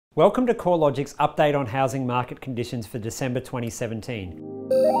Welcome to CoreLogic's update on housing market conditions for December 2017.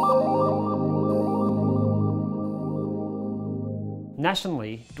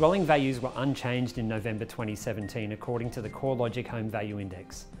 Nationally, dwelling values were unchanged in November 2017 according to the CoreLogic Home Value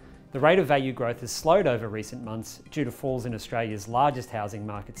Index. The rate of value growth has slowed over recent months due to falls in Australia's largest housing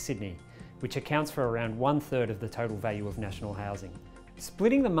market, Sydney, which accounts for around 1/3 of the total value of national housing.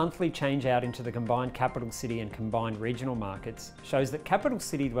 Splitting the monthly change out into the combined capital city and combined regional markets shows that capital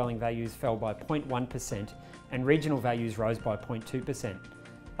city dwelling values fell by 0.1% and regional values rose by 0.2%.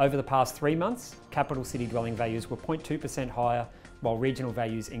 Over the past 3 months, capital city dwelling values were 0.2% higher, while regional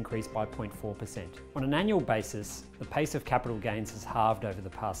values increased by 0.4%. On an annual basis, the pace of capital gains has halved over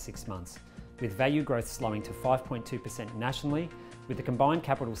the past 6 months, with value growth slowing to 5.2% nationally, with the combined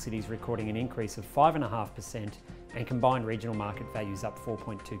capital cities recording an increase of 5.5% and combined regional market values up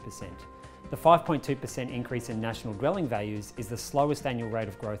 4.2%. The 5.2% increase in national dwelling values is the slowest annual rate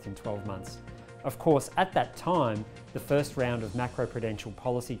of growth in 12 months. Of course, at that time, the first round of macroprudential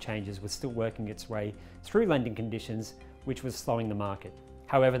policy changes was still working its way through lending conditions, which was slowing the market.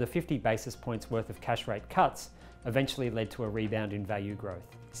 However, the 50 basis points worth of cash rate cuts eventually led to a rebound in value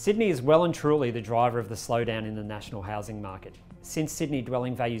growth. Sydney is well and truly the driver of the slowdown in the national housing market. Since Sydney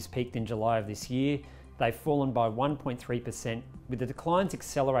dwelling values peaked in July of this year, they've fallen by 1.3%, with the declines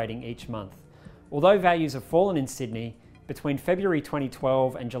accelerating each month. Although values have fallen in Sydney, between February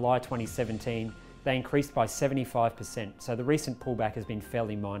 2012 and July 2017, they increased by 75%, so the recent pullback has been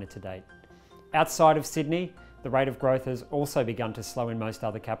fairly minor to date. Outside of Sydney, the rate of growth has also begun to slow in most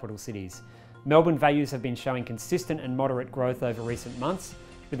other capital cities. Melbourne values have been showing consistent and moderate growth over recent months,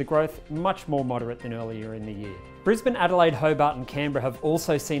 with the growth much more moderate than earlier in the year. Brisbane, Adelaide, Hobart and Canberra have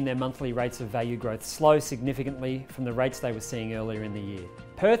also seen their monthly rates of value growth slow significantly from the rates they were seeing earlier in the year.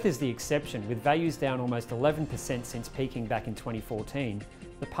 Perth is the exception, with values down almost 11% since peaking back in 2014.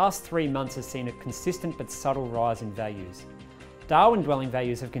 The past 3 months has seen a consistent but subtle rise in values. Darwin dwelling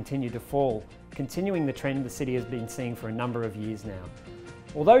values have continued to fall, continuing the trend the city has been seeing for a number of years now.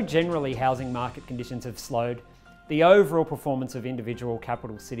 Although generally housing market conditions have slowed, the overall performance of individual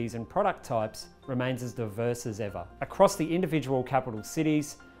capital cities and product types remains as diverse as ever. Across the individual capital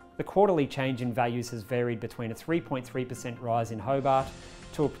cities, the quarterly change in values has varied between a 3.3% rise in Hobart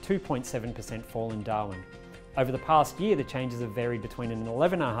to a 2.7% fall in Darwin. Over the past year, the changes have varied between an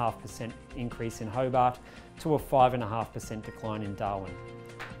 11.5% increase in Hobart to a 5.5% decline in Darwin.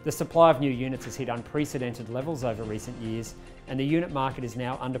 The supply of new units has hit unprecedented levels over recent years, and the unit market is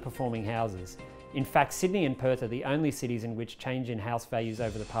now underperforming houses. In fact, Sydney and Perth are the only cities in which change in house values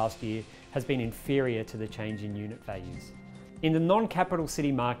over the past year has been inferior to the change in unit values. In the non-capital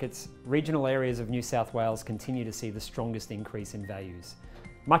city markets, regional areas of New South Wales continue to see the strongest increase in values.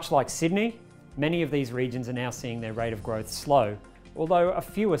 Much like Sydney, many of these regions are now seeing their rate of growth slow, although a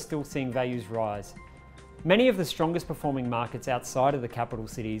few are still seeing values rise. Many of the strongest performing markets outside of the capital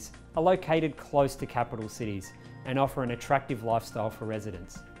cities are located close to capital cities and offer an attractive lifestyle for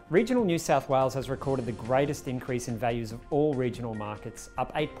residents. Regional New South Wales has recorded the greatest increase in values of all regional markets,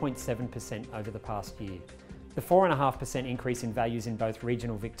 up 8.7% over the past year. The 4.5% increase in values in both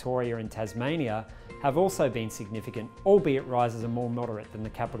regional Victoria and Tasmania have also been significant, albeit rises are more moderate than the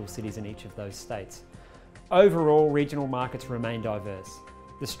capital cities in each of those states. Overall, regional markets remain diverse.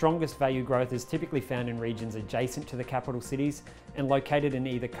 The strongest value growth is typically found in regions adjacent to the capital cities and located in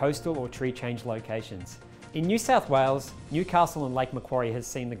either coastal or tree change locations. In New South Wales, Newcastle and Lake Macquarie has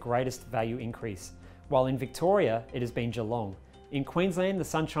seen the greatest value increase, while in Victoria it has been Geelong. In Queensland, the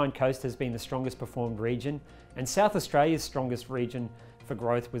Sunshine Coast has been the strongest performed region, and South Australia's strongest region for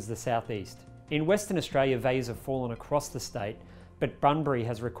growth was the southeast. In Western Australia, values have fallen across the state, but Bunbury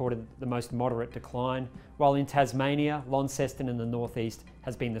has recorded the most moderate decline, while in Tasmania, Launceston and the northeast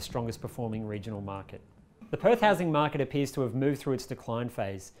has been the strongest performing regional market. The Perth housing market appears to have moved through its decline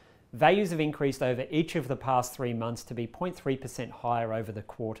phase. Values have increased over each of the past 3 months to be 0.3% higher over the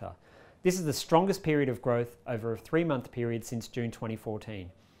quarter. This is the strongest period of growth over a 3-month period since June 2014.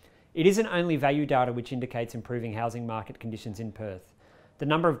 It isn't only value data which indicates improving housing market conditions in Perth. The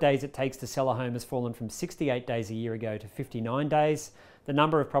number of days it takes to sell a home has fallen from 68 days a year ago to 59 days. The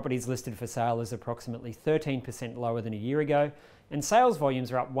number of properties listed for sale is approximately 13% lower than a year ago, and sales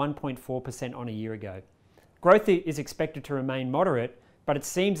volumes are up 1.4% on a year ago. Growth is expected to remain moderate, but it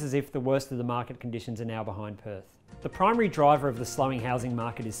seems as if the worst of the market conditions are now behind Perth. The primary driver of the slowing housing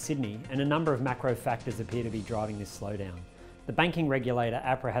market is Sydney, and a number of macro factors appear to be driving this slowdown. The banking regulator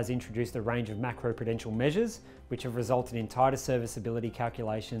APRA has introduced a range of macroprudential measures which have resulted in tighter serviceability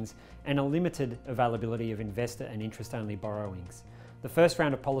calculations and a limited availability of investor and interest-only borrowings. The first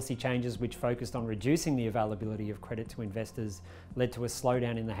round of policy changes, which focused on reducing the availability of credit to investors, led to a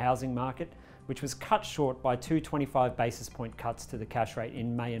slowdown in the housing market, which was cut short by 2 25 basis point cuts to the cash rate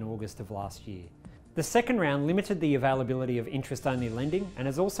in May and August of last year. The second round limited the availability of interest-only lending and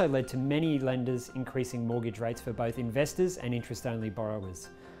has also led to many lenders increasing mortgage rates for both investors and interest-only borrowers.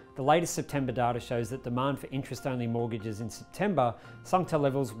 The latest September data shows that demand for interest-only mortgages in September sunk to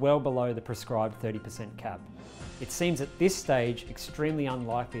levels well below the prescribed 30% cap. It seems at this stage extremely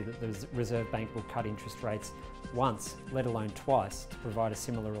unlikely that the Reserve Bank will cut interest rates once, let alone twice, to provide a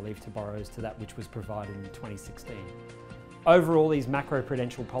similar relief to borrowers to that which was provided in 2016. Overall, these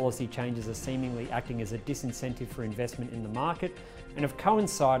macroprudential policy changes are seemingly acting as a disincentive for investment in the market and have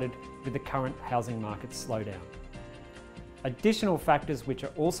coincided with the current housing market slowdown. Additional factors which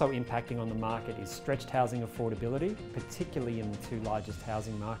are also impacting on the market is stretched housing affordability, particularly in the two largest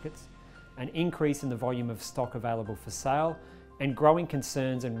housing markets, an increase in the volume of stock available for sale, and growing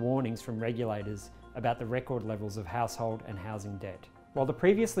concerns and warnings from regulators about the record levels of household and housing debt. While the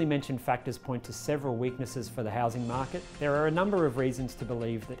previously mentioned factors point to several weaknesses for the housing market, there are a number of reasons to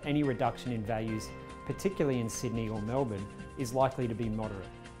believe that any reduction in values, particularly in Sydney or Melbourne, is likely to be moderate.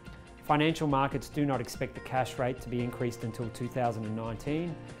 Financial markets do not expect the cash rate to be increased until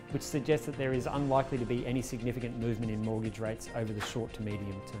 2019, which suggests that there is unlikely to be any significant movement in mortgage rates over the short to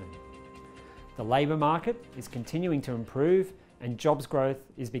medium term. The labour market is continuing to improve and jobs growth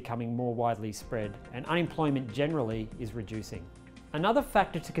is becoming more widely spread, and unemployment generally is reducing. Another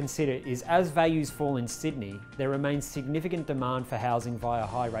factor to consider is as values fall in Sydney, there remains significant demand for housing via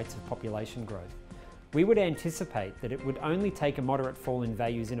high rates of population growth. We would anticipate that it would only take a moderate fall in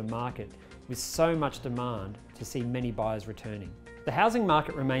values in a market with so much demand to see many buyers returning. The housing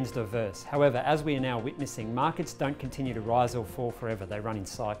market remains diverse. However, as we are now witnessing, markets don't continue to rise or fall forever, they run in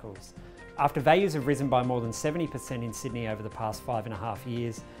cycles. After values have risen by more than 70% in Sydney over the past 5.5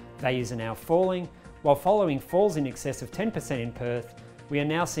 years, values are now falling, while following falls in excess of 10% in Perth, we are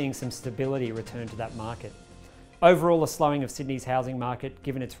now seeing some stability return to that market. Overall, a slowing of Sydney's housing market,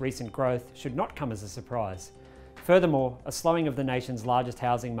 given its recent growth, should not come as a surprise. Furthermore, a slowing of the nation's largest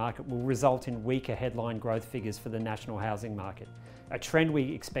housing market will result in weaker headline growth figures for the national housing market, a trend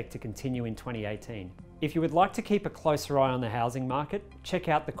we expect to continue in 2018. If you would like to keep a closer eye on the housing market, check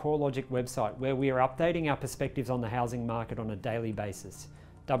out the CoreLogic website, where we are updating our perspectives on the housing market on a daily basis.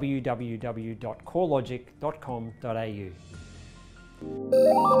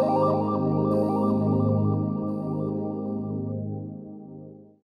 www.corelogic.com.au